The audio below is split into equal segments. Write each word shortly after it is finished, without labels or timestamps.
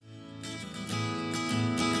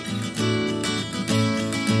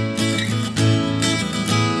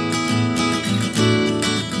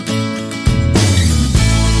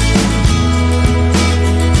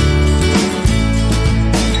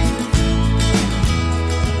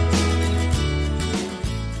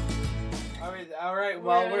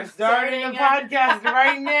Well, we're starting a podcast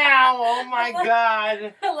right now. Oh my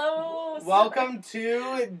god. Hello. Welcome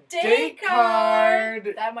to Date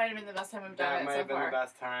Card. That might have been the best time we've done That it might so have been far. the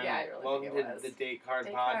best time. Yeah, I really Welcome think it to was. the Date Card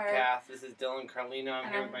Date podcast. Card. This is Dylan Carlino.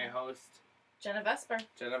 I'm here with my host, Jenna Vesper.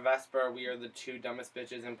 Jenna Vesper. We are the two dumbest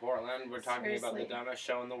bitches in Portland. We're talking about the Seriously. dumbest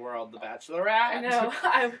show in the world, The Bachelorette. I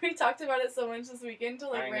know. We talked about it so much this weekend to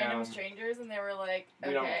I random know. strangers, and they were like, okay.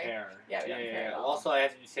 We don't care. Yeah, we don't care at all. Also, I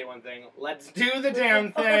have to say one thing. Let's do the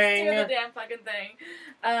damn thing. Let's do the damn fucking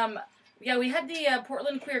thing. Yeah, we had the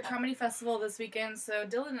Portland Queer Comedy Festival this weekend, so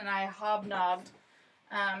Dylan and I hobnobbed,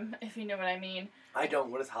 if you know what I mean. I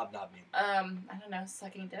don't. What does hobnob mean? I don't know,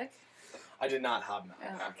 sucking dick? I did not hobnob.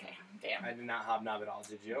 Oh, okay, damn. I did not hobnob at all.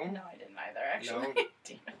 Did you? No, I didn't either, actually. No?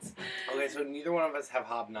 Damn it. Okay, so neither one of us have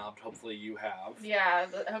hobnobbed. Hopefully you have. Yeah,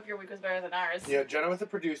 I hope your week was better than ours. Yeah, Jenna was a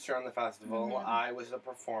producer on the festival. Mhm. I was a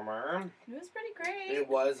performer. It was pretty great. It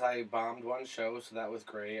was. I bombed one show, so that was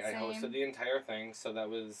great. I Same. hosted the entire thing, so that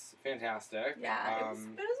was fantastic. Yeah, it was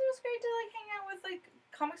great to hang out with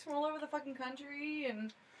comics from all over the fucking country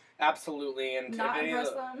and Absolutely, and not Tiffany,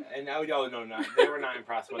 impress them. and no, they were not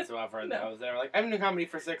impressed whatsoever. No. I was there like, I've been doing comedy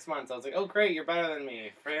for 6 months. I was like, oh great, you're better than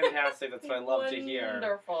me. Fantastic, that's what I love to hear.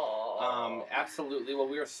 Wonderful. Absolutely. Well,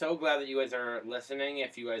 we are so glad that you guys are listening.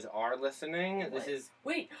 If you guys are listening, this is.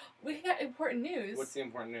 Wait, we got important news. What's the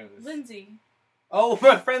important news? Lindsay. Oh,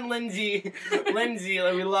 my friend Lindsay. Lindsay,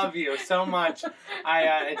 we love you so much.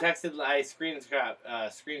 I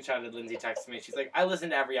screenshotted Lindsay texted me. She's like, I listen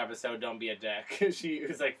to every episode, don't be a dick. She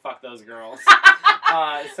was like, fuck those girls.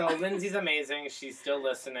 So Lindsay's amazing. She's still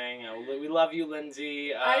listening. We love you,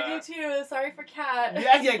 Lindsay. I do too. Sorry for Kat.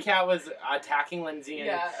 Yeah, Kat was attacking Lindsay. And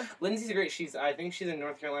Yeah. Lindsay's great. I think she's in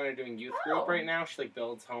North Carolina doing youth group right now. She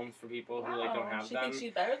builds homes for people who don't have she them. Thinks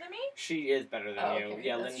she's better than me? She is better than you. Okay.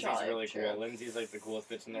 Yeah, That's Lindsay's probably really true. cool. Lindsay's the coolest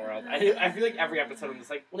bitch in the world. I feel like every episode I'm just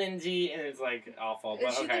like, Lindsay, and it's awful.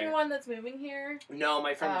 But Is she okay. the one that's moving here? No,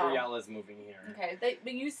 my friend Oh. Briella's moving here. Okay,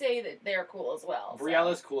 but you say that they're cool as well.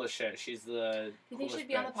 Briella's cool as shit. She's the You think she'd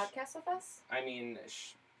be on the podcast with us? I mean,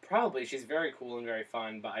 probably. She's very cool and very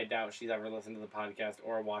fun, but I doubt she's ever listened to the podcast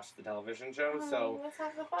or watched the television show, so let's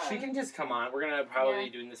have the fun. she can just come on. We're going to probably be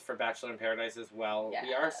doing this for Bachelor in Paradise as well.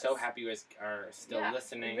 We are so Yes. happy you guys are still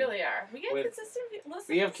listening. We really are. We get With- consistent listeners.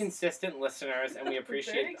 We have consistent listeners, and we Very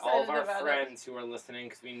appreciate all of our excited about friends who are listening,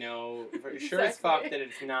 because we know for sure as fuck Exactly. that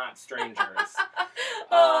it's not strangers.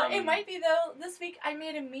 It might be, though. This week I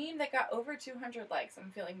made a meme that got over 200 likes.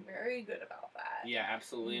 I'm feeling very good about that. Yeah,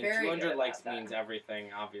 absolutely. And Very 200 good likes about that. means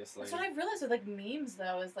everything, obviously. That's what I've realized with memes,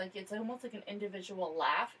 though, is it's almost like an individual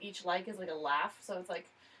laugh. Each like is a laugh, so it's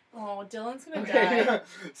oh, Dylan's gonna die.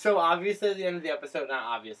 So obviously at the end of the episode, not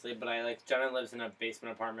obviously, but Jenna lives in a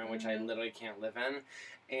basement apartment, which I Mhm. literally can't live in,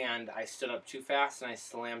 and I stood up too fast and I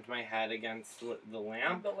slammed my head against the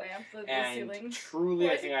lamp. The lamp, the And ceiling. truly,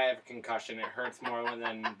 I What? think I have a concussion. It hurts more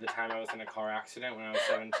than the time I was in a car accident when I was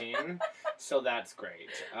 17. So that's great.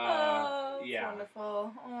 Oh, yeah.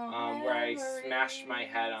 wonderful. Oh, Where I smashed my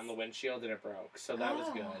head on the windshield and it broke. So that was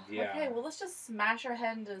good. Yeah. Okay, well, let's just smash our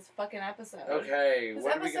head into this fucking episode. Okay. This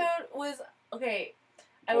what are we episode was, okay,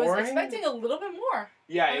 I was Boring? expecting a little bit more.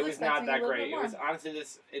 Yeah, I it was was not expecting a that little great. bit It was more. honestly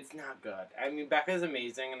it's not good. I mean, Becca's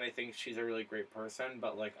amazing, and I think she's a really great person.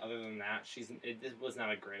 But other than that, it was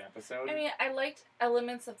not a great episode. I mean, I liked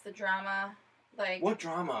elements of the drama, what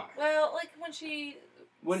drama? Well, when she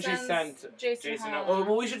She sends sent Jason out. home.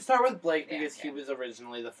 Well, we should start with Blake Yeah, because he yeah. was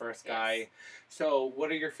originally the first Yes. guy. So, what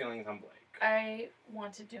are your feelings on Blake? I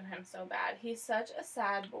want to do him so bad. He's such a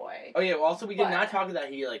sad boy. Oh yeah. Well, also we did But- not talk that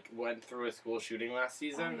he went through a school shooting last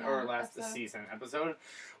season Oh, yeah, or last episode,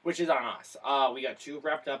 which is on us. We got too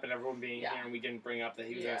wrapped up in everyone being Yeah. here, and we didn't bring up that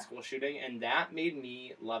he was in Yeah. a school shooting, and that made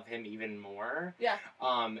me love him even more. Yeah.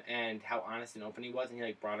 And how honest and open he was, and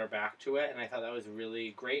he brought her back to it, and I thought that was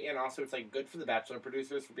really great. And also, it's good for the Bachelor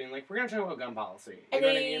producers for being we're gonna talk about gun policy. You And know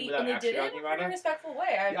they, what I mean? Without and they actually did it talking in a about pretty it. respectful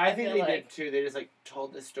way. I think feel they did too. They just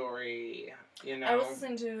told the story. You know. I was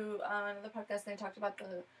listening to another podcast and they talked about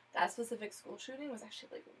that specific school shooting was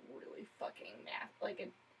actually really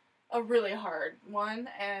fucking a really hard one,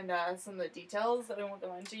 and some of the details that I won't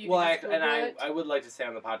go into. I would like to say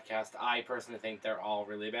on the podcast, I personally think they're all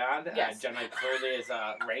really bad. Yes. Jenna clearly is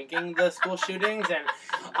ranking the school shootings, and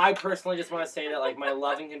I personally just want to say that my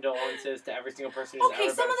loving condolences to every single person who's ever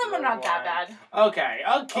been some of them are not that bad. Okay.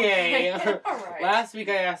 Alright. Last week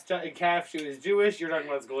I asked Kat if she was Jewish. You're talking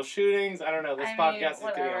about school shootings. I don't know. This podcast is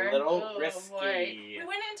getting a little risky. Boy. We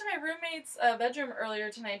went into my roommate's bedroom earlier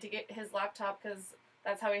tonight to get his laptop because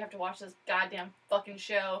that's how we have to watch this goddamn fucking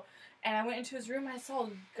show. And I went into his room and I saw a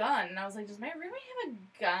gun. And I was like, does my roommate have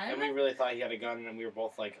a gun? And we really thought he had a gun, and we were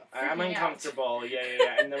both like, I'm Freaking uncomfortable. out.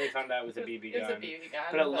 Yeah. And then we found out it was a BB gun. It was a BB gun.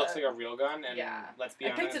 But it looks like a real gun, and let's be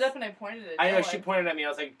honest. I picked it up and I pointed it. I know, she pointed at me. I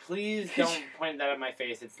was like, please don't point that at my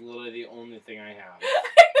face. It's literally the only thing I have.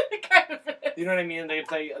 It kind of is. You know what I mean? Like,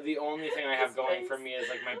 it's like the only thing I have His going face. for me is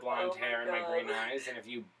like my blonde hair and my green eyes, and if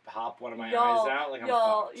you pop one of my Y'all- eyes out, like I'm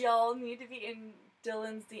fucked. Y'all need to be in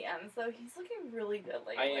Dylan's DMs though. He's looking really good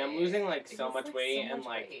lately. I am losing like so He's, much like, weight, so and much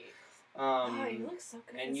like weight. um you look so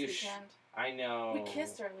good and this you weekend. I know. We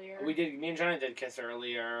kissed earlier. We did. Me and Johnny did kiss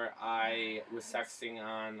earlier. I was sexting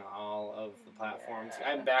on all of the platforms.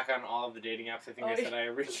 Yeah. I'm back on all of the dating apps. I think I said I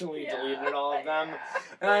originally deleted all of them, Yeah.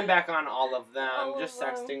 and I'm back on all of them. All of just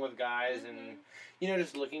them. sexting with guys and Mhm.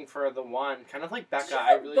 just looking for the one. Kind of like Becca. Did you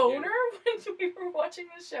I have a really boner when we were watching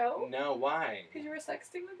the show? No, why? Because you were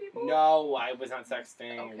sexting with people? No, I was not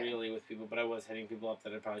sexting Okay. really with people, but I was hitting people up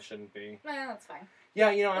that I probably shouldn't be. Nah, that's fine.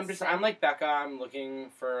 Yeah, That's I'm like Becca. I'm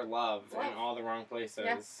looking for love in Love. all the wrong places.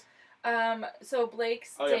 Yeah. So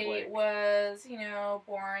Blake's date Blake. was,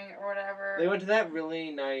 boring or whatever. They went to that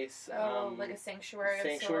really nice like a sanctuary of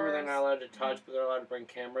where they're sorts. not allowed to touch, but they're allowed to bring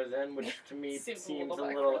cameras in, which to me Seems seems a a little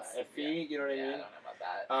little backwards. iffy. You know what I I mean? don't know about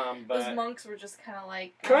that. But Those monks were just kind of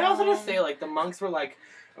like. can I also just say, like, the monks were like,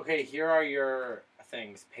 okay, here are your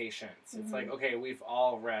things, patience. It's like, okay, we've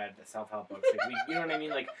all read self-help books. Like, you know what I mean?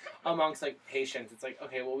 Like, amongst, like, patience, it's like,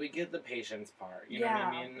 okay, well, we get the patience part. You know what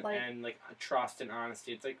I mean? like- and, like, trust and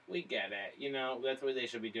honesty. It's like, we get it. That's what they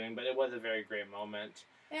should be doing. But it was a very great moment.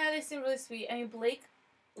 Yeah, they seem really sweet. I mean, Blake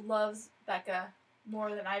loves Becca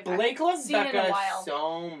more than I've Blake loves seen in a Becca while.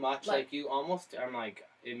 so much. Like- Like, you almost, I'm like,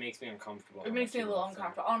 it makes me uncomfortable. It how makes much me a he little loves her.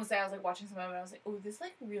 uncomfortable. Honestly, I was like watching some of it and I was like, oh, this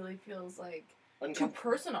like really feels like too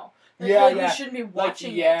Uncomfortable. personal. Like, Yeah, like yeah. we shouldn't be Like,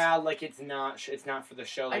 watching yeah, like it's not for the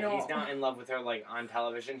show. I Like, he's know. not in love with her like on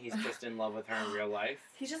television. He's just in love with her in real life.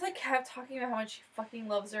 He just like kept talking about how much he fucking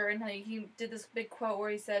loves her, and how he did this big quote where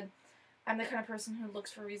he said, "I'm the kind of person who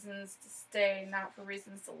looks for reasons to stay, not for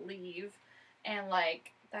reasons to leave," and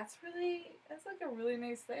like that's like a really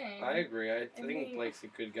nice thing. I agree. I think he- Blake's a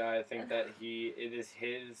good guy. I think that it is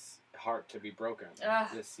his heart to be broken Ugh.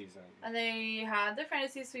 this season. And they had their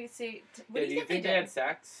fantasy suite seat. What Yeah, do you think they had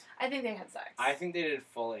sex? I think they had sex. I think they did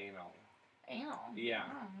full anal. Anal. Yeah.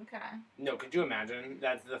 Oh, okay. No, could you imagine?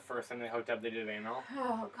 That's the first time they hooked up. They did anal.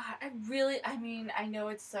 Oh god, I know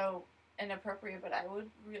it's so inappropriate, but I would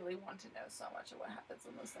really want to know so much of what happens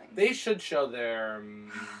in those things. They should show their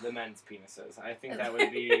the men's penises. I think that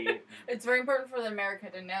would be. It's very important for the America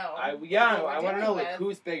to know. I what we're want to dealing know like with.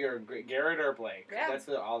 who's bigger, Garrett or Blake. Yeah. That's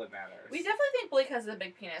all that matters. We definitely think Blake has a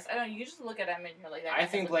big penis. I don't. You just look at him and you're like, that guy I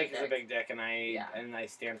think has Blake is a dick. big dick, and I Yeah.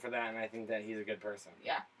 stand for that, and I think that he's a good person.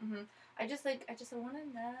 Yeah. I just want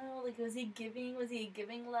to know, like, was he a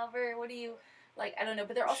giving lover? What do you, like, I don't know,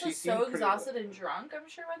 but they're also She seemed so pretty exhausted and drunk, I'm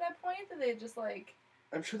sure, by that point, that they just, like,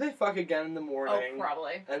 I'm sure they fuck again in the morning. oh,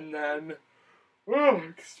 probably. And then, oh,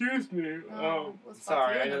 excuse me. Oh, let's fuck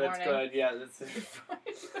sorry. you I in know the that's morning. good. Yeah, that's.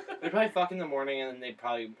 They probably fuck in the morning, and then they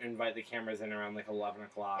probably invite the cameras in around like 11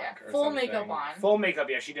 o'clock. Yeah, or full something. makeup on. Full makeup.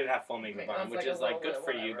 Yeah, she did have full makeup Makeup, on, which like a is like little good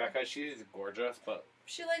for bit, you, whatever. Becca. She's gorgeous, but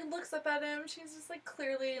She, like, looks up at him, she's just, like,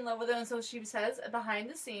 clearly in love with him, and so she says behind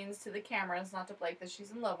the scenes to the cameras, not to Blake, that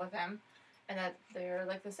she's in love with him, and that they're,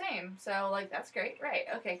 like, the same. So, like, that's great. Right.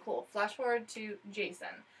 Okay, cool. Flash forward to Jason,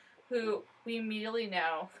 who we immediately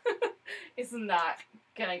know is not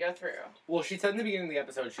gonna go through. well, she said in the beginning of the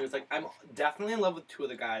episode, she was like, "I'm definitely in love with two of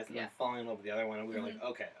the guys, and Yeah. I'm falling in love with the other one," and we were like,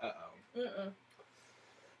 "Okay, Mm-mm.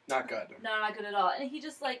 not good." No, not good at all. And he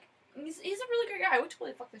just, like, he's a really great guy. I would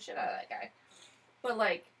totally fuck the shit out of that guy. But,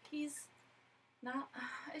 like, he's not,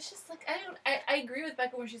 it's just, like, I agree with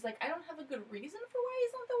Becca when she's like, I don't have a good reason for why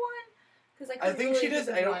he's not the one. Because I think she does.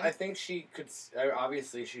 I think she could.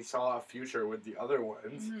 Obviously, she saw a future with the other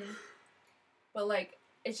ones. Mm-hmm. But, like,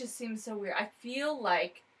 it just seems so weird. I feel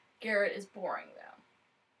like Garrett is boring, though.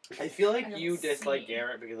 I feel like I don't you dislike see.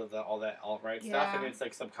 Garrett because of all that alt-right stuff, Yeah. and it's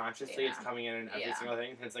like subconsciously it's Yeah. coming in every Yeah. single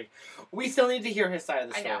thing. And it's like, we still need to hear his side of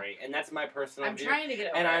the I know. story, and that's my personal I'm view. trying to get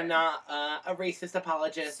over And it. I'm not a racist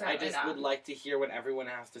apologist. I Certainly just not. would like to hear what everyone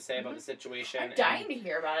has to say about Mhm. the situation. I'm and- dying to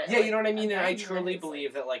hear about it. Yeah, Like, you know what I mean? I'm And I dying to hear truly his, like-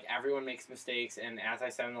 believe that, like, everyone makes mistakes, and as I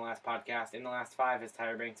said in the last podcast, in the last 5, as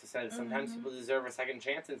Tyra Banks has said, sometimes Mhm. people deserve a second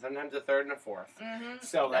chance, and sometimes a third and a fourth. Mhm,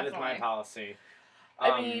 So that is my definitely. policy.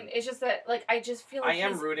 I mean, it's just that, like, I just feel like I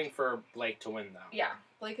am rooting for Blake to win, though. Yeah,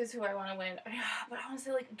 Blake is who I want to win. But I want to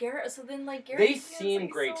say, like, Garrett. So then, like, Garrett. They seem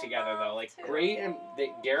great so together, though. Like, too.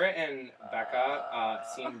 Garrett and Becca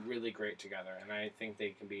seem really great together, and I think they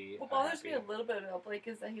can be. What bothers me a little bit about Blake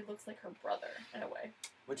is that he looks like her brother in a way.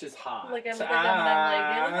 Which is hot. Like, I look at them and I'm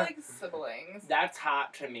like, they look like siblings. That's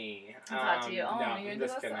hot to me. It's hot to you. Oh, no, you're I'm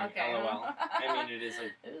just kidding. Okay. LOL. I mean, it is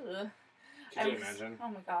like. Ew. Could you imagine? Oh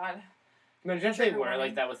my god. Imagine if they were,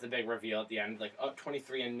 like, that was the big reveal at the end, like,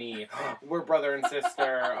 23andMe, we're brother and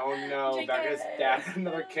sister, oh no, JK. Becca's dad had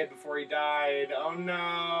another kid before he died, oh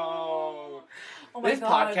no. Oh my This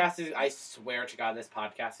god. podcast is, I swear to God, this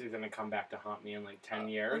podcast is going to come back to haunt me in, like, 10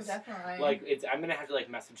 years. Oh, definitely. Like, I'm going to have to, like,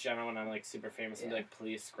 message Jenna when I'm, like, super famous and be like,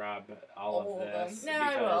 please scrub all of this. No,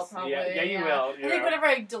 I will, probably. Yeah, you will. I think whenever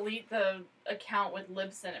I delete the account with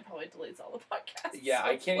Libsyn, it probably deletes all the podcasts. Yeah,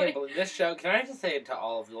 I can't even believe this show. Can I just say to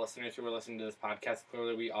all of the listeners who were listening to this podcast,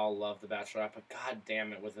 clearly we all love The Bachelorette, but god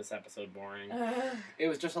damn it, was this episode boring. It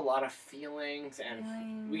was just a lot of feelings,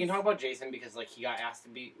 and we can talk about Jason because, like, he got asked to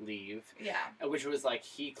leave. Yeah. Which was, like,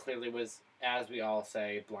 he clearly was, as we all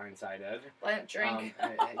say, blindsided. Drink.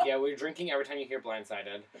 Yeah, we're drinking every time you hear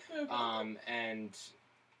blindsided. And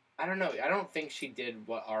I don't know. I don't think she did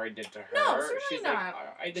what Ari did to her. No, certainly She's not. like,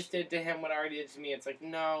 I just did to him what Ari did to me. It's like,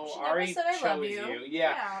 no, She Ari never said, "I chose love you."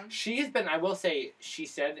 Yeah. She's been, I will say, she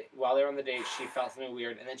said while they were on the date, she felt something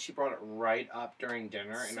weird, and then she brought it right up during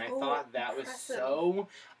dinner, and I thought that was so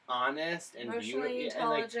honest and beautiful.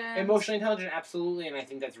 Intelligent. And, like, emotionally intelligent, absolutely, and I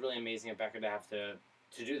think that's really amazing of Becca to have to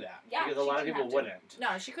do that. Yeah, because a lot of people wouldn't.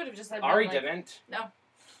 No, she could have just said Ari like, didn't. No.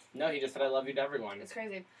 No, he just said, I love you to everyone. It's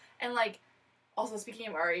crazy. And, like, also speaking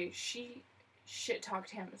of Ari, she shit talked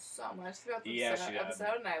him so much throughout the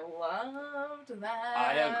episode, and I loved that.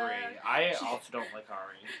 I agree. I also don't like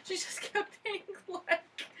Ari. She just kept being like,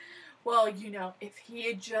 well, you know, if he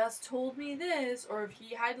had just told me this, or if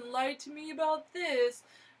he hadn't lied to me about this,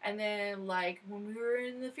 and then, like, when we were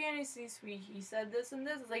in the fantasy suite, he said this and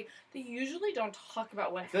this. It's like, they usually don't talk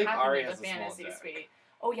about what happened Ari in the fantasy suite.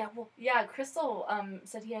 Oh, yeah, well, yeah, Crystal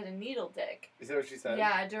said he had a needle dick. Is that what she said?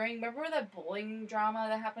 Yeah, remember that bowling drama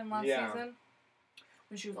that happened last season?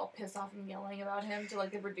 When she was all pissed off and yelling about him to,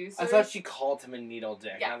 like, the producers. I thought she called him a needle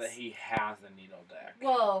dick, yes. not that he has a needle dick.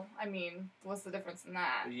 Well, I mean, what's the difference in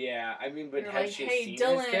that? Yeah, I mean, but You're has like, she hey, seen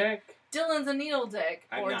Dylan, his dick? Dylan's a needle dick,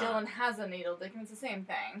 I'm or not. Dylan has a needle dick, and it's the same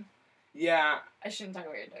thing. Yeah. I shouldn't talk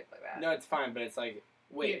about your dick like that. No, it's fine, but it's like,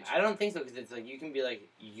 wait, Huge. I don't think so, because it's like, you can be like,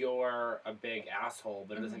 you're a big asshole,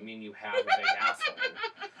 but it doesn't mean you have a big asshole.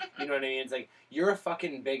 You know what I mean? It's like, you're a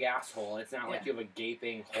fucking big asshole. It's not like you have a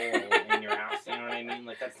gaping hole in your ass. You know what I mean?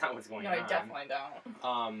 Like, that's not what's going on. No, I definitely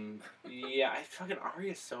don't. Yeah, fucking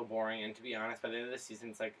Ari is so boring, and to be honest, by the end of the season,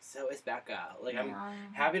 it's like, so is Becca. Like, I'm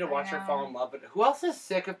happy to watch her fall in love, but who else is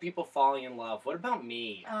sick of people falling in love? What about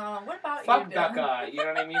me? What about Fuck you, Becca, you know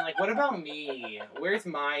what I mean? Like, what about me? Where's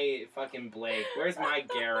my fucking Blake? Where's my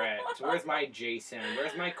Garrett? Where's my Jason?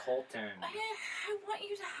 Where's my Colton? I want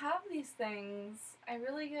you to have these things. I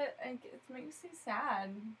really it makes me sad.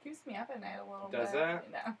 It keeps me up at night a little bit. Does it?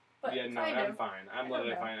 You know? But yeah, no, I'm fine. I'm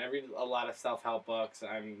literally fine. I read a lot of self-help books.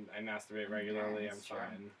 I masturbate regularly. I'm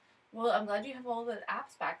fine. Well, I'm glad you have all the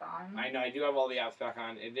apps back on. I know, I do have all the apps back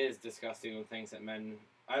on. It is disgusting the things that men...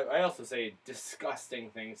 I also say disgusting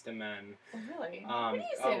things to men. Oh, really? What do you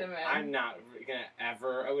say to men? I'm not gonna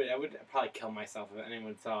ever... I would probably kill myself if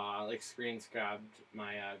anyone saw, like, screen grabbed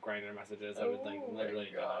my Grindr messages. I would, like,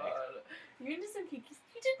 literally die. You're into some kinky...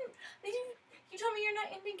 You told me you're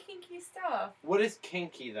not into kinky stuff. What is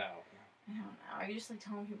kinky, though? I don't know. Are you just, like,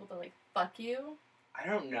 telling people to, like, fuck you? I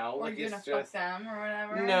don't know. Or like, you're gonna fuck them or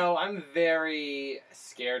whatever? No, I'm very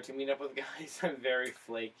scared to meet up with guys. I'm very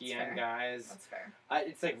flaky on guys. That's fair.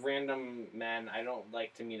 It's like random men. I don't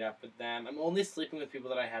like to meet up with them. I'm only sleeping with people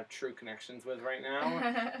that I have true connections with right now.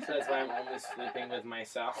 So that's why I'm only sleeping with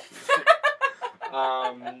myself.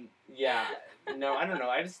 Yeah. No, I don't know.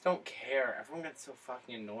 I just don't care. Everyone gets so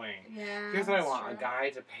fucking annoying. Yeah. Here's what I want. A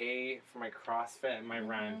guy to pay for my CrossFit and my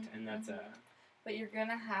rent, and that's it. But you're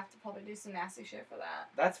gonna have to probably do some nasty shit for that.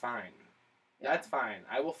 That's fine. Yeah. That's fine.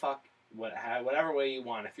 I will fuck whatever way you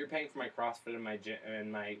want. If you're paying for my CrossFit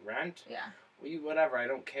and my rent, whatever. I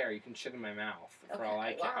don't care. You can shit in my mouth for all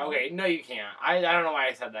I care. Wow. Okay, no, you can't. I don't know why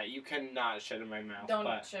I said that. You cannot shit in my mouth. Don't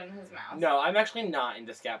shit in his mouth. No, I'm actually not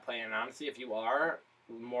into scat play, and honestly, if you are,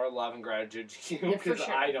 more love and gratitude to you, because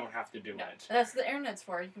I don't have to do it. That's the internet's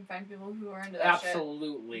for. You can find people who are into that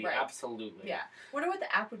Absolutely, shit. Absolutely. Yeah. Wonder what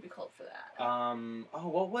the app would be called for that.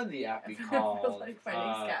 What would the app be called? Like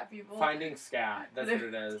finding scat people. Finding scat. That's what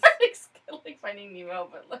it is. Like Finding Nemo,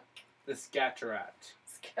 but like the Scatterette.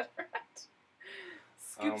 Scatterette.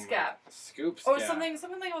 Scoop Scap. Scoop Scap. Or something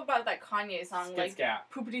like about that Kanye song, Skit like Scap.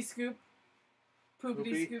 Poopity Scoop.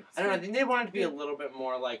 Poopity Scoop. I don't know. I think they wanted to be a little bit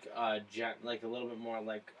more like like a little bit more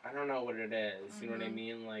like I don't know what it is. You know what I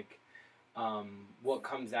mean? Like, what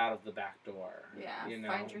comes out of the back door. Yeah. You know?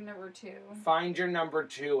 Find your number 2. Find your number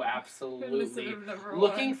 2. Absolutely.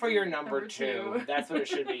 Looking for your number 2. That's what it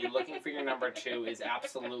should be. Looking for your number 2 is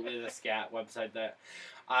absolutely the Scat website that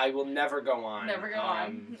I will never go on. Never go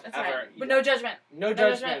on. That's ever. right. But no judgment. No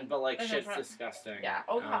judgment, but like No shit's judgment. disgusting. Yeah.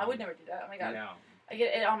 Oh God, I would never do that. Oh my God. No. I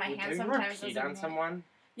get it on my hands sometimes. Have you ever peed on someone?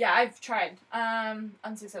 Yeah, I've tried.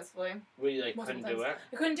 Unsuccessfully. Well, you like Multiple couldn't do it?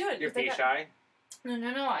 I couldn't do it. You're pee shy?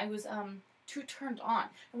 No. I was too turned on.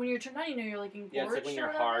 And when you're turned on, you know you're like engorged. Yeah, it's like when you're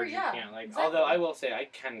or hard, yeah, you can't like. exactly. Although I will say I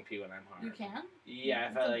can pee when I'm hard. You can? Yeah,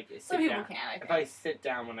 if I like sit Some people down. can. I think. If I sit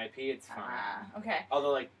down when I pee, it's fine. Okay.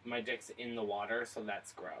 Although like my dick's in the water, so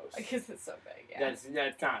that's gross. I guess it's so big. Yeah. That's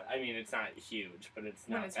not. I mean, it's not huge, but it's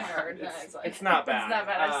not. When it's bad. hard, then it's like it's not bad. It's not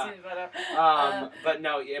bad. I've seen it, but but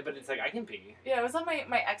no, yeah, but it's like I can pee. yeah, it was on my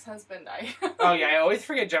ex-husband. Oh yeah, I always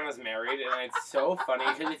forget Jenna's married, and it's so funny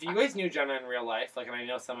because if you guys knew Jenna in real life, like, and I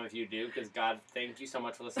know some of you do, because God, thank you so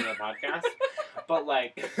much for listening to the podcast. But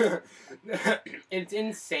like, it's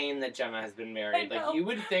insane that Jenna has been married. Like, you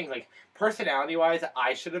would think, like, personality-wise,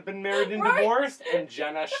 I should have been married and divorced, and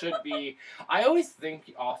Jenna should be. I always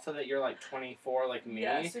think also that you're like 24, like me,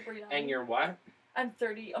 yeah, super young. and you're what? I'm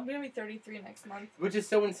 30. I'm gonna be 33 next month. Which is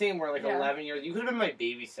so insane. We're like Yeah. 11 years. You could have been my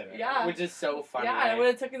babysitter. Yeah. Which is so funny. Yeah, I would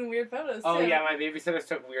have taken weird photos. Oh too. yeah, my babysitters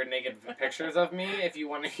took weird naked pictures of me. If you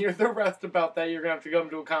want to hear the rest about that, you're gonna have to come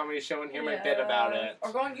to a comedy show and hear my bit about it.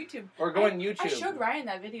 Or go on YouTube. Or go on YouTube. I showed Ryan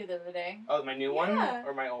that video the other day. Oh, my new one Yeah.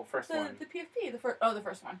 or my old first one? The PFP. The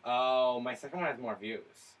first one. Oh, my second one has more views.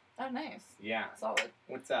 Oh, nice. Yeah. Solid.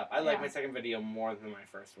 What's up? I like Yeah. my second video more than my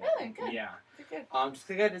first one. Really? Good. Yeah. Good. Just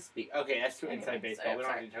because I had to speak. Okay, that's too Anyway, inside baseball. sorry, We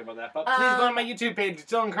don't sorry. need to talk about that. But please go on my YouTube page,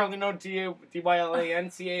 Dylan Carlino,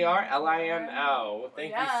 DYLANCARLINO.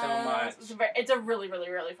 Thank you so much. It's a really,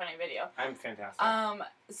 really, really funny video. I'm fantastic.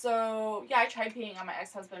 So yeah, I tried peeing on my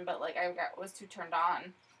ex-husband, but like was too turned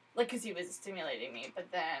on, like because he was stimulating me.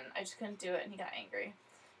 But then I just couldn't do it, and he got angry.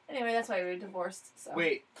 Anyway, that's why we were divorced. So.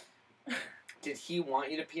 Wait. Did he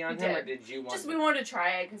want you to pee on He him, did. or did you want? Just we wanted to try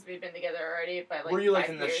it because we'd been together already. But like, were you like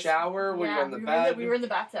 5 in the years. shower? Were you on the bed? We were in the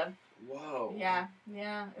bathtub. Whoa. Yeah,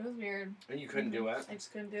 it was weird. And you couldn't do it. I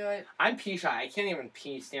just couldn't do it. I'm pee shy. I can't even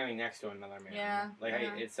pee standing next to another man. Yeah. Like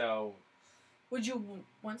yeah. it's so. Would you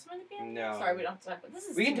want someone to pee on you? No. Sorry, we don't have to talk about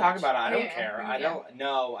this. We can too talk much. about it. I don't Yeah, care. yeah. I don't.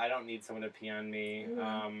 No, I don't need someone to pee on me.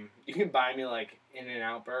 You can buy me like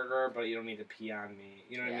In-N-Out burger, but you don't need to pee on me.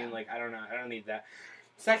 You know what I mean? Like I don't know. I don't need that.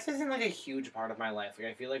 Sex isn't like a huge part of my life. Like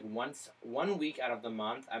I feel like 1 week out of the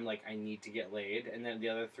month, I'm like I need to get laid, and then the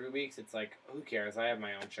other 3 weeks, it's like who cares? I have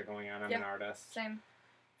my own shit going on. I'm an artist. Same.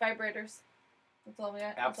 Vibrators. That's all we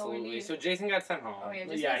got. Absolutely. That's all we need. So Jason got sent home. Oh yeah,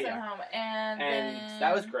 Jason got sent home, and then,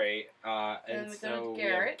 that was great. And then we so go with we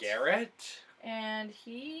have Garrett. and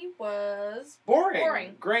he was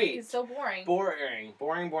Boring. Great. He's so boring. Boring.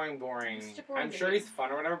 He's such a boring I'm sure baby. he's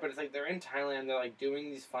fun or whatever, but it's like they're in Thailand, they're like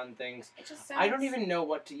doing these fun things. It just sounds, I don't even know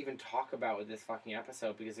what to even talk about with this fucking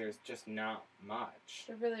episode because there's just not much.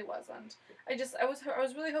 There really wasn't. I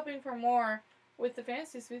was really hoping for more with the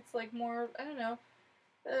fantasy suites, like more. I don't know.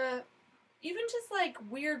 Even just like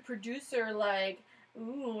weird producer, like,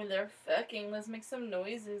 ooh, they're fucking. Let's make some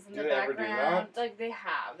noises in Do the they ever do background. that? Like they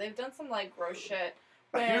have. They've done some like gross shit.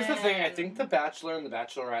 But here's the thing, I when- think The Bachelor and The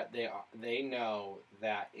Bachelorette, they know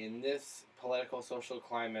that in this political social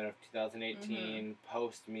climate of 2018,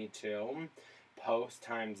 post Me Too, post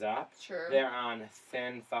Time's Up, Sure. they're on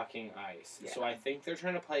thin fucking ice. Yeah. So I think they're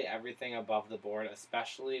trying to play everything above the board,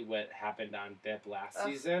 especially what happened on BIP last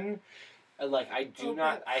season. Like, I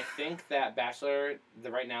think that Bachelor,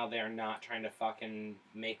 right now, they are not trying to fucking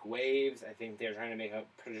make waves. I think they're trying to make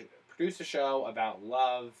produce a show about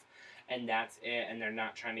love, and that's it, and they're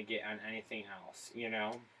not trying to get on anything else, you know?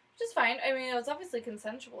 Which is fine. I mean, it was obviously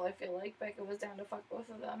consensual, I feel like. Becca was down to fuck both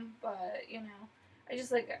of them. But, you know, I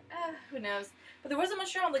just, like, who knows. But there wasn't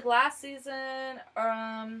much around, like, last season.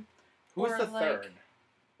 Who was or, the like, third?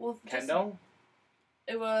 Well, Kendall?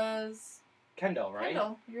 It was... Kendall, right?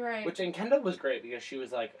 Kendall, you're right. And Kendall was great because she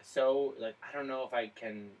was, like, so, like, I don't know if I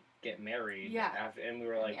can get married. Yeah. After, and we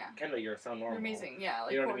were like, Kendall, you're so normal. You're amazing, yeah.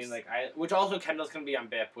 Like, You know what I mean? Like, which also Kendall's gonna be on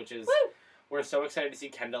BIP, which is we're so excited to see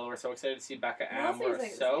Kendall. We're so excited to see Becca What M. else are you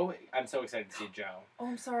excited I'm so excited to see Joe. Oh,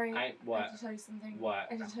 I'm sorry. I What? have to tell you something. What?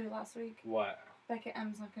 I didn't tell you last week. What? Becca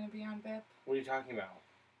M's not going to be on BIP. What are you talking about?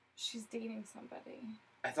 She's dating somebody.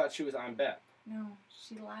 I thought she was on BIP. No,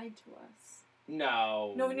 she lied to us.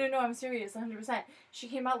 No. No, I'm serious, 100%. She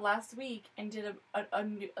came out last week and did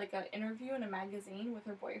an interview in a magazine with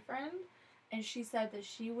her boyfriend, and she said that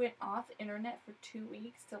she went off the internet for 2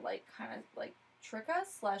 weeks to, like, kind of, like, trick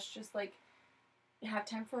us, / just, like, have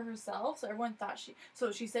time for herself. So everyone thought she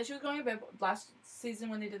said she was going to bed last season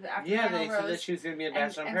when they did the after Yeah, they said that she was going to be a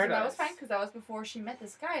Bachelor in Paradise. So that was fine, because that was before she met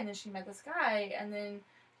this guy, and then she met this guy, and then,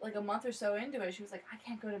 like, a month or so into it, she was like, I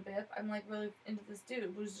can't go to BIP. I'm, like, really into this dude,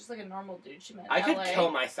 who was just, like, a normal dude she met in I LA. could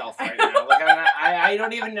kill myself right now. Like, I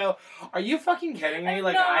don't even know. Are you fucking kidding me?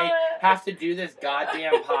 Like, I have to do this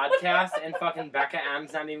goddamn podcast, and fucking Becca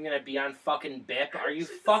M's not even going to be on fucking BIP? Are you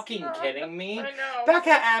fucking kidding me? I know.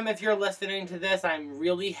 Becca M, if you're listening to this, I'm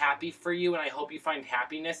really happy for you, and I hope you find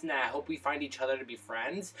happiness, and I hope we find each other to be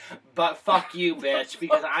friends. But fuck you, bitch,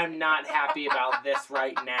 because I'm not happy about this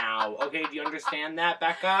right now. Okay, do you understand that,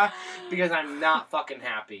 Becca? Because I'm not fucking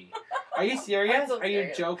happy. Are you serious? So Are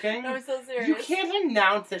you joking? No, I'm so serious. You can't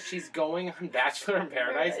announce that she's going on Bachelor in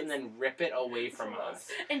Paradise and then rip it away from us.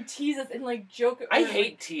 And tease us and, like, joke. I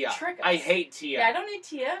hate Tia. Trick us. I hate Tia. Yeah, I don't need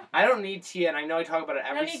Tia. I don't need Tia, and I know I talk about it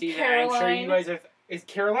every season. I'm sure you guys are. Is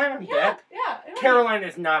Caroline on BIP? Yeah. Caroline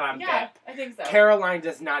is not on BIP. I think so. Caroline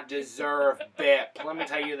does not deserve BIP. Let me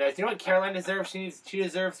tell you this. You know what Caroline deserves? She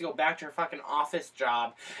deserves to go back to her fucking office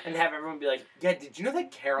job and have everyone be like, yeah, did you know that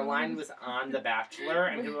Caroline was on The Bachelor?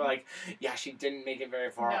 And people were like, yeah, she didn't make it very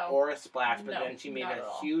far or a splash, but then she made a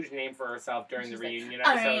huge name for herself during the reunion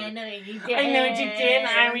episode. I know you did. I know what you did,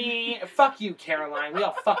 Irene. Fuck you, Caroline. We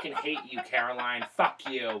all fucking hate you, Caroline. Fuck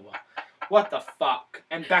you. What the fuck?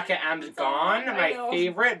 And Becca M's gone? My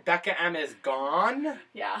favorite. Becca M is gone?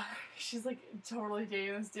 Yeah. She's, like, totally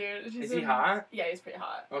dating this dude. Is he hot? Yeah, he's pretty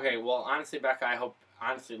hot. Okay, well, honestly, Becca, I hope,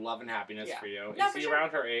 love and happiness for you. Yeah, is he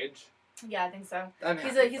around her age? Yeah, I think so.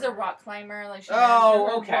 He's a rock climber. Like, she okay.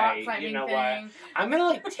 Rock climbing you know thing. what? I'm gonna,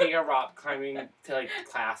 like, take a rock climbing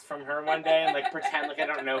class from her one day and, like, pretend like I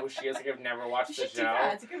don't know who she is. Like, I've never watched the show. Do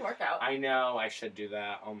that. It's a good workout. I know. I should do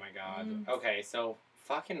that. Oh my god. Okay, so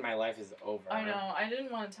fucking my life is over. I know. I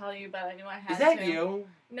didn't want to tell you, but I knew I had to. Is that you?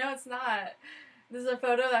 No, it's not. This is a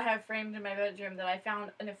photo that I have framed in my bedroom that I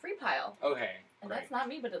found in a free pile. Okay, and that's not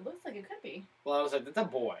me, but it looks like it could be. Well, I was like, that's a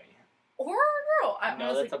boy. Or a girl.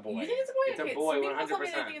 No, that's a boy. You think it's a boy? It's a boy, 100%. Some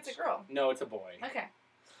people think it's a girl. No, it's a boy. Okay.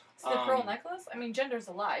 So the pearl necklace? I mean, gender's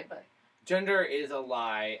a lie, but... Gender is a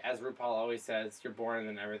lie. As RuPaul always says, you're born and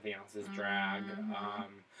then everything else is drag.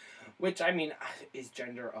 Which, I mean, is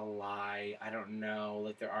gender a lie? I don't know.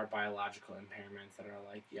 Like, there are biological impairments that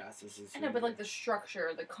are like, yes, this is... I know, but, like, the structure,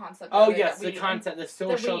 the concept of it. Oh, yes, the concept, the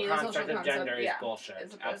social concept of gender is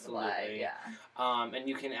bullshit. Absolutely. Lie, yeah. And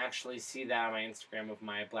you can actually see that on my Instagram with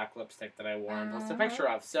my black lipstick that I wore and posted a picture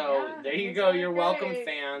of. So, there you go. You're welcome,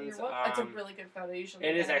 fans. It's a really good photo. You should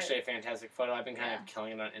It is actually a fantastic photo. I've been kind of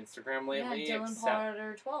killing it on Instagram lately. Yeah, Dylan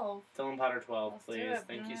Potter 12. Dylan Potter 12, please.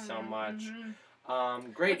 Thank you so much.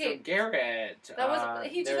 Great. Okay. So Garrett, that was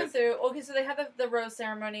he just went through. Okay, so they had the rose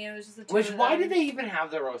ceremony. It was just the two. Why did they even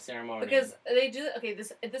have the rose ceremony? Because they do. Okay,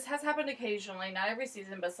 this has happened occasionally, not every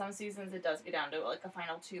season, but some seasons it does get down to like a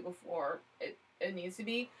final two before it needs to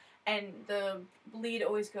be, and the lead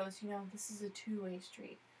always goes, this is a two-way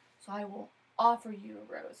street, so I will offer you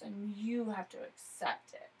a rose, and you have to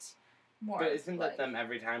accept it. More, but isn't that them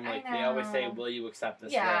every time? Like, they always say, will you accept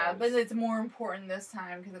this rose? But it's more important this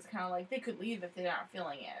time, because it's kind of like, they could leave if they're not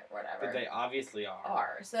feeling it, or whatever. But they obviously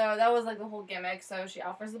are. So that was, like, the whole gimmick. So she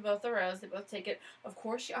offers them both the rose. They both take it. Of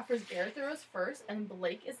course, she offers Garrett the rose first, and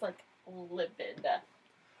Blake is, like, livid.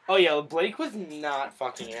 Oh, yeah, Blake was not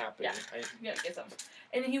fucking happy. Yeah, get some.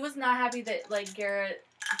 And he was not happy that, like, Garrett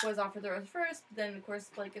was offered the rose first. Then, of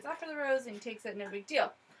course, Blake gets offered the rose, and he takes it, no big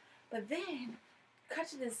deal. But then... cut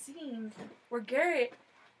to this scene where Garrett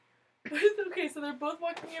okay, so they're both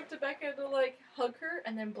walking up to Becca to like hug her,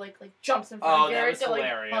 and then Blake like jumps in front of Garrett to like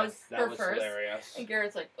hug her first. Hilarious. And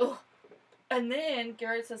Garrett's like, ugh. And then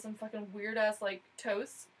Garrett says some fucking weird ass like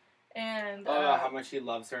toast, and how much he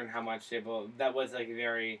loves her and how much they both. That was like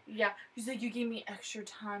very. Yeah, he's like, you gave me extra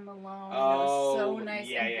time alone. Oh, that was so nice.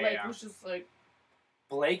 And Blake was just like.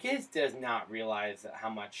 Blake does not realize how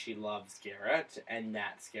much she loves Garrett, and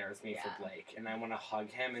that scares me for Blake. And I want to hug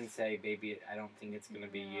him and say, baby, I don't think it's going to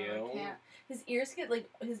be you. I can't. His ears get, like,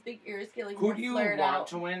 his big ears get, like, who do you want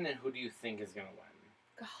to win, and who do you think is going to win?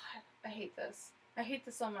 God, I hate this. I hate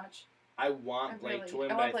this so much. I want Blake to win,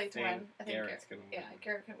 but I think Garrett's going to win. Yeah,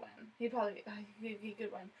 Garrett could win. He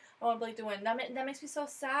could win. I want Blake to win. That makes me so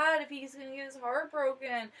sad if he's going to get his heart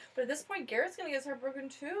broken. But at this point, Garrett's going to get his heart broken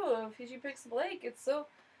too if he picks Blake. It's so...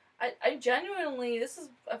 I genuinely... This is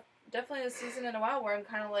definitely a season in a while where I'm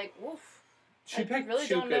kind of like, oof. She I picked really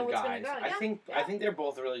two don't know good what's gonna guys. go. Yeah, I think they're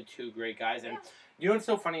both really two great guys. And you know what's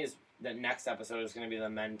so funny is that next episode is going to be the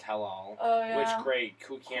Men Tell All. Oh, yeah. Which, great.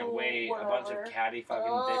 Who can't Cool, wait. whatever. A bunch of catty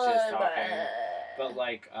fucking bitches talking. But,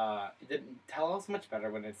 like, the Tell All's much better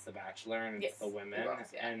when it's The Bachelor and it's the women.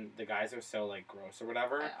 And the guys are so, like, gross or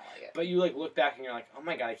whatever. I don't like it. But you, like, look back and you're like, oh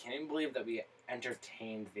my god, I can't even believe that we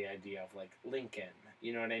entertained the idea of, like, Lincoln.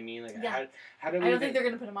 You know what I mean? Like, how do we I don't think they're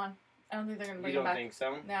going to put him on. I don't think they're going to bring him back. You don't think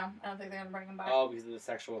so? No, I don't think they're going to bring him back. Oh, because of the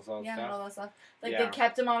sexual assault stuff? Yeah, and all that stuff. Like, they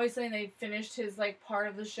kept him, obviously, and they finished his, like, part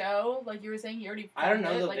of the show. Like you were saying, he already I don't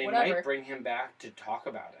know, it, though. like, They whatever. might bring him back to talk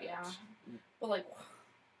about it. Yeah. But, like,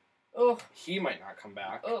 ugh. He might not come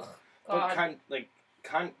back. Ugh. But, God.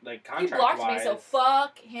 contract-wise... He blocked me, so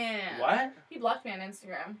fuck him. What? He blocked me on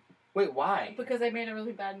Instagram. Wait, why? Because I made a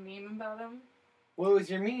really bad meme about him. What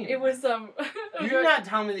was your meme? It was, You did not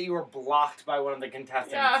tell me that you were blocked by one of the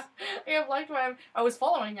contestants. Yeah, I got blocked by him. I was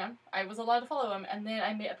following him. I was allowed to follow him. And then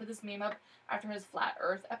I put this meme up after his Flat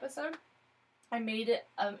Earth episode. I made it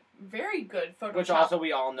a very good Photoshop. Which also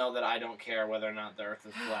we all know that I don't care whether or not the Earth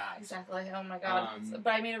is flat. Exactly. Oh my god.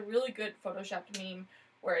 But I made a really good Photoshopped meme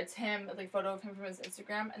where it's him, like a photo of him from his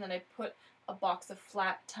Instagram, and then I put a box of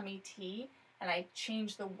flat tummy tea, and I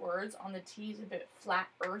changed the words on the tea to a bit Flat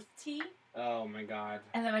Earth tea. Oh my god.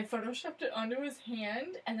 And then I photoshopped it onto his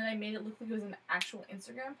hand, and then I made it look like it was an actual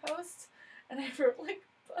Instagram post. And I wrote like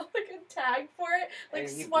a tag for it, like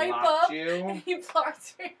and he swipe blocked up. You? And he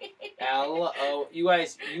blocked me. L-O. You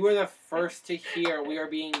guys, you were the first to hear we are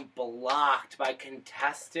being blocked by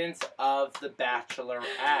contestants of The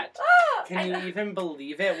Bachelorette. Can you even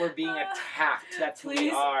believe it? We're being attacked. That's who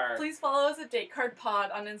we are. Please follow us at Date Card Pod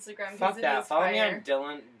on Instagram. Fuck that. Follow me on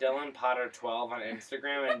Dylan Potter 12 on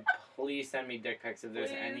Instagram, and please send me dick pics if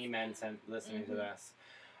there's any men listening to this.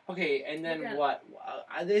 Okay, and then what?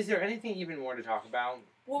 Is there anything even more to talk about?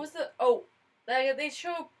 What was they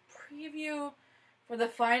show a preview for the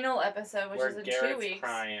final episode, which is in Garrett's 2 weeks.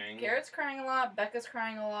 Crying. Garrett's crying a lot. Becca's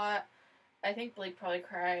crying a lot. I think Blake probably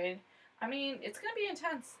cried. I mean, it's gonna be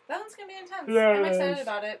intense. That one's gonna be intense. Yeah, I'm excited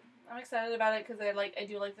about it. Because I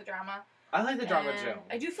do like the drama. I like the drama too.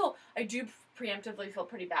 I do preemptively feel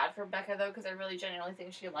pretty bad for Becca though, because I really genuinely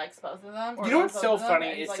think she likes both of them. You know what's so funny?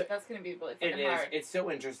 It's like that's gonna be really fucking it is. hard. It's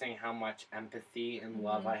so interesting how much empathy and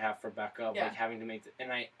love I have for Becca, of like having to make,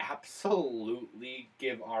 and I absolutely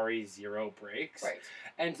give Ari zero breaks. Right.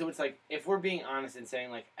 And so it's like, if we're being honest and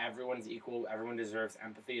saying like everyone's equal, everyone deserves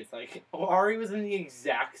empathy. It's like Ari was in the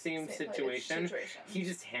exact same situation. He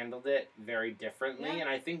just handled it very differently, and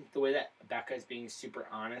I think the way that Becca is being super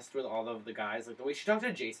honest with all of the guys, like the way she talked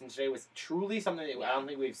to Jason today was truly something that I don't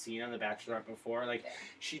think we've seen on The Bachelorette before. Like,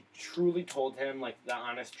 she truly told him, like, the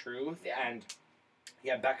honest truth. And,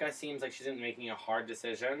 Becca seems like she's making a hard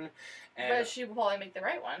decision. And but she will probably make the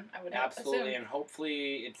right one, I would absolutely, assume. And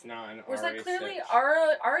hopefully it's not an Was Ari that clearly, stitch.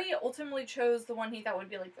 Ari ultimately chose the one he thought would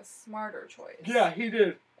be, like, the smarter choice. Yeah, he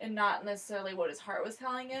did. And not necessarily what his heart was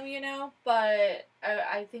telling him, you know? But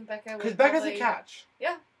I think Becca would because Becca's a catch.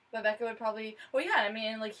 Yeah. But Becca would probably... Well, yeah, I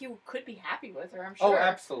mean, like, he could be happy with her, I'm sure. Oh,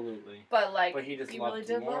 absolutely. But, like, but he just really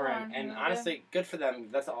loved Lauren. And honestly, good for them.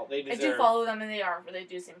 That's all they deserve. I do follow them, and they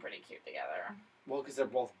do seem pretty cute together. Well, because they're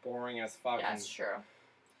both boring as fuck. Yeah, that's true.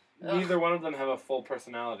 Neither one of them have a full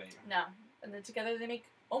personality. No. And then together they make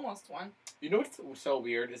almost one. You know what's so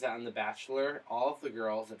weird is that on The Bachelor, all of the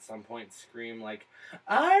girls at some point scream like,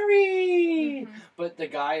 Ari! Mm-hmm. But the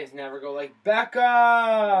guys never go like, Becca! They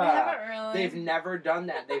haven't really. They've never done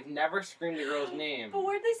that. They've never screamed the girl's name. But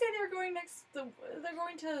where'd they say they were going next? They're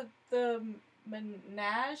going to the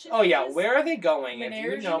Menage? Oh yeah, where are they going?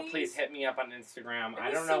 Menageries? If you know, please hit me up on Instagram. I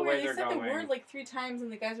don't know where they're going. They said the word like 3 times and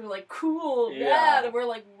the guys were like, cool, yeah. And we're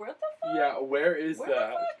like, what the fuck? Yeah, where is that? The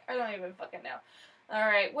fuck? I don't even fucking know.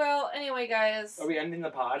 Alright, well, anyway, guys. Are we ending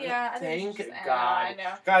the pod? Yeah, I think Thank God. I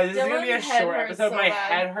know. Guys, this is going to be a short episode. So My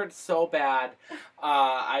bad. head hurts so bad.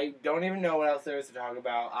 I don't even know what else there is to talk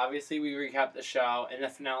about. Obviously, we recapped the show, and the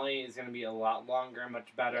finale is going to be a lot longer and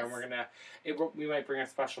much better. Yes. And we're going to... We might bring a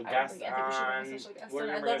special guest on. We're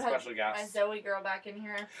going to bring a special guest. My Zoe girl back in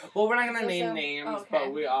here. Well, we're not going to name names,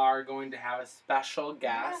 but we are going to have a special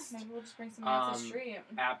guest. Yeah, maybe we'll just bring someone off the street.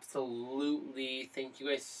 Absolutely. Thank you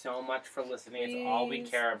guys so much for listening. It's all we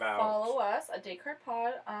care about. Follow us at Date Card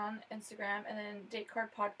Pod on Instagram, and then Date Card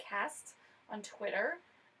Podcast on Twitter.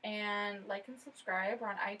 And like and subscribe. We're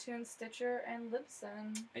on iTunes, Stitcher, and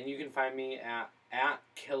Libsyn. And you can find me at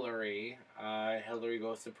Hillary,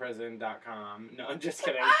 HillaryGoesToPrison.com. No, I'm just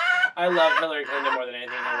kidding. I love Hillary Clinton more than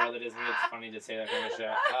anything in the world. It isn't. It's funny to say that kind of shit.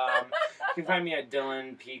 You can find me at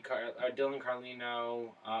Dylan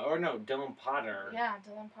Carlino, Dylan Potter. Yeah,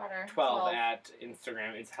 Dylan Potter. 12 at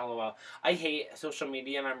Instagram. It's LOL. I hate social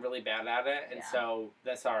media and I'm really bad at it, and so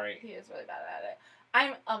that's sorry. He is really bad at it.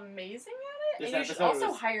 I'm amazing at it, This and you should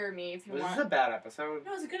also hire me if you want. Was this a bad episode?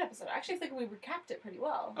 No, it was a good episode. I actually think we recapped it pretty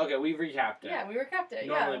well. Okay, we recapped it. Yeah, we recapped it.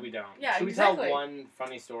 Normally we don't. Yeah, Should exactly. we tell one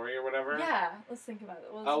funny story or whatever? Yeah, let's think about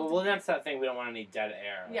it. Well, that's that thing. We don't want any dead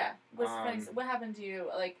air. Yeah. What happened to you?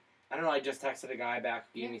 Like. I don't know. I just texted a guy back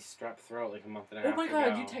who gave me strep throat like a month and a half ago. Oh my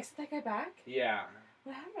god, you texted that guy back? Yeah.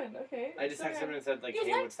 What happened? Okay. I just texted him and said, like, you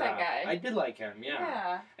hey, what's that up? Guy. I did like him, yeah.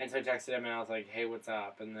 Yeah. And so I texted him and I was like, hey, what's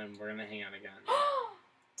up? And then we're going to hang out again.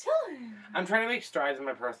 Tell him. I'm trying to make strides in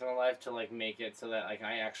my personal life to, like, make it so that, like,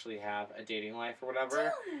 I actually have a dating life or whatever.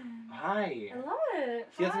 Tell him. Hi. I love it.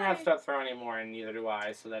 He doesn't have strep throat anymore, and neither do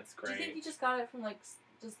I, so that's great. Do you think you just got it from, like,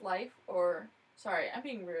 just life, or... Sorry, I'm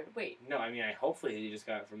being rude. Wait. No, I mean, hopefully he just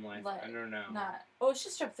got it from life. I don't know. Not. Oh, it's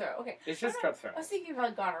just strep throat. Okay. It's just strep throat. I was thinking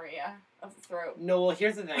about gonorrhea of the throat. No, well,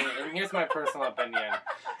 here's the thing, and here's my personal opinion.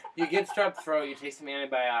 You get strep throat, you take some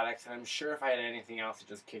antibiotics, and I'm sure if I had anything else, it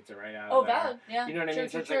just kicked it right out of there. Valid. Yeah. You know what I mean?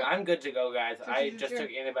 So it's like, I'm good to go, guys. I just took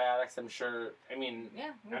antibiotics. I'm sure, I'm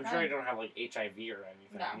sure I don't have, like, HIV or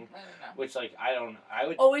anything. No, I don't know. Which, like, I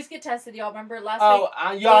would... Always get tested, y'all. Remember last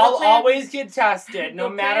week? Y'all always get tested, no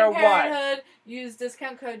matter what. Planned Parenthood, use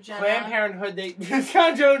discount code Jenna. Planned Parenthood,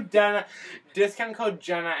 discount code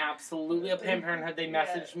Jenna, absolutely. At Planned Parenthood, they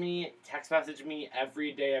text message me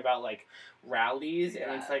every day about, like, rallies,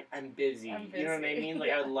 and it's like, I'm busy. You know what I mean? Like,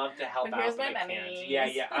 I would love to help out, but I can't.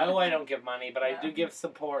 Yeah. Oh, I don't give money, but I do give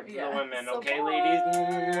support to the women, okay,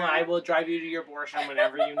 ladies? I will drive you to your abortion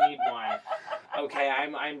whenever you need one. Okay,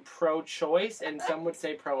 I'm pro-choice, and some would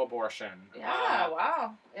say pro-abortion. Yeah,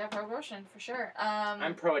 wow. Yeah, pro-abortion, for sure.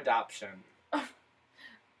 I'm pro-adoption.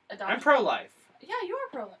 Adoption. I'm pro-life. Yeah, you are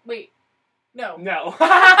pro-life. Wait. No. No.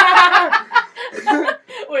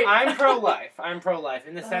 Wait. I'm pro-life. I'm pro-life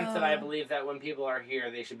in the sense that I believe that when people are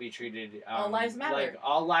here, they should be treated. All lives matter. Like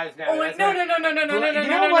all lives matter. Oh wait, no. You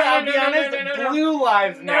know what? I'll be honest. Blue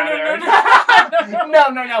lives matter.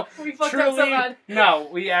 No. We fucked up so bad. No,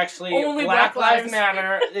 we actually. Only Black lives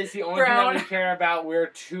matter. It's the only thing that we care about. We're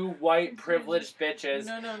two white privileged bitches.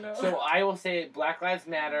 No. So I will say Black lives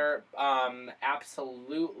matter.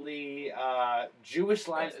 Absolutely. Jewish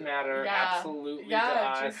lives matter. Absolutely to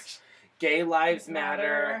us. Gay lives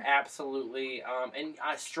matter, absolutely. And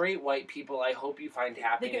straight white people, I hope you find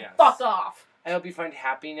happiness. They can fuck off. I hope you find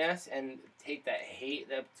happiness and take that hate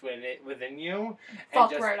that's within you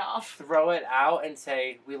fuck and just right off. Throw it out and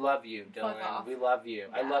say, we love you, Dylan. Fuck off. We love you.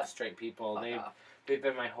 Yeah. I love straight people. Fuck They've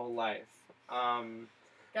been my whole life.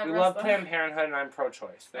 We love Planned Parenthood, and I'm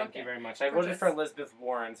pro-choice. Thank you very much. I voted for Elizabeth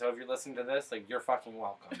Warren, so if you're listening to this, like, you're fucking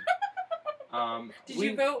welcome. Did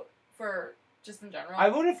you vote for... Just in general? I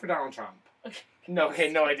voted for Donald Trump. Okay. No,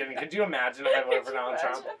 I didn't. Could you imagine if I voted for Donald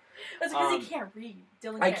Trump? That's because he can't read.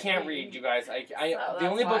 Dylan I can't read, you guys. The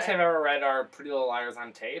only books I've ever read are Pretty Little Liars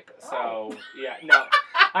on tape. So, yeah, no.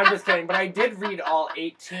 I'm just kidding. But I did read all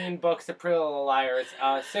 18 books of Pretty Little Liars.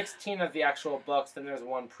 16 of the actual books. Then there's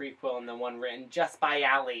one prequel and then one written just by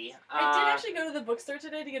Allie. I did actually go to the bookstore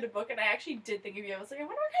today to get a book, and I actually did think of you. I was like, I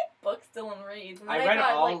wonder what kind of books Dylan reads. And I read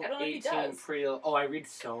all I don't know 18 Pretty Little... Oh, I read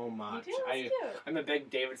so much. You do? I'm a big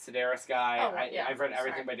David Sedaris guy. Oh, right, yeah. I've read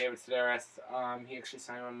everything by David Sedaris. He actually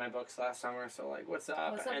signed one of my books last summer, so, like, what's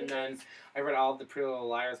up? And then I read all of the Pretty Little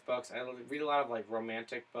Liars books. I read a lot of, like,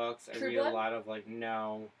 romantic books. I read a lot of, like,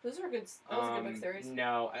 no. Those are good. Those are good book series.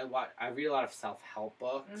 No, I read a lot of self-help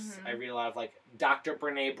books. Mm-hmm. I read a lot of, like, Dr.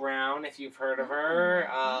 Brene Brown, if you've heard of her.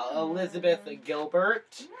 Elizabeth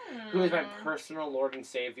Gilbert, who is my personal Lord and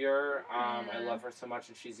Savior. I love her so much,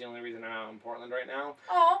 and she's the only reason I'm out in Portland right now.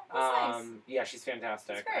 Oh, that's nice. Yeah, she's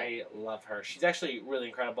fantastic. I love her. She's actually really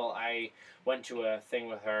incredible. I went to a thing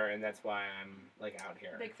with her, and that's why I'm, like, out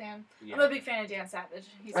here. Big fan. Yeah. I'm a big fan of Dan Savage.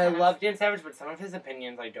 I love Dan Savage, but some of his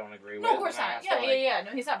opinions I don't agree with. No, of course not. Yeah.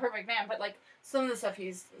 No, he's not a perfect man, but, like, some of the stuff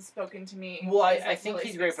he's spoken to me. Well, I think really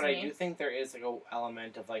he's great, but I do think there is, like, a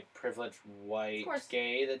element of, like, privileged white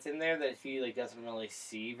gay that's in there that he, like, doesn't really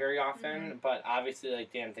see very often. Mm-hmm. But obviously,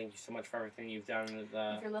 like, Dan, thank you so much for everything you've done.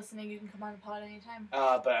 If you're listening, you can come on the pod anytime.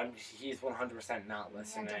 But he's 100% not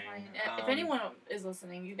listening. Yeah, if anyone is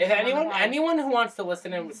listening, you can come on the pod. Anyone who wants to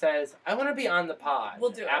listen and says, I want to be on the pod,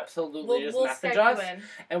 we'll do it. Absolutely. Just message us,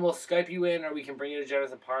 and we'll Skype you in, or we can bring you to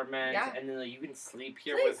Jenna's apartment, and then you can sleep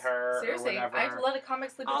here with her. Seriously, or whatever. I let a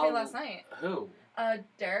comic sleep with me last night. Who?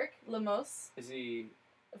 Derek Lemos. Is he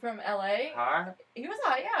from LA? Hot? He was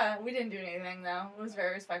hot, yeah. We didn't do anything though. It was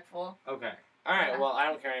very respectful. Okay. All right, Yeah. well, I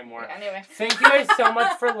don't care anymore. Yeah, anyway. Thank you guys so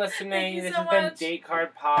much for listening. Thank you This so has been much. Date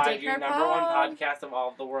Card Pod, Date your Card number one Pod. podcast of all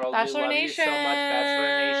of the world. Bachelor we love Nation. you so much,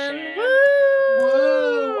 Bachelor Nation. Woo!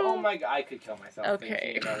 Oh my god, I could kill myself Okay.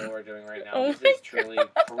 thinking about what we're doing right now. Oh This my is truly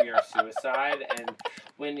career suicide, and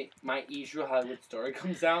when my True Hollywood story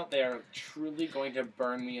comes out, they are truly going to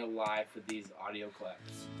burn me alive with these audio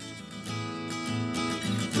clips.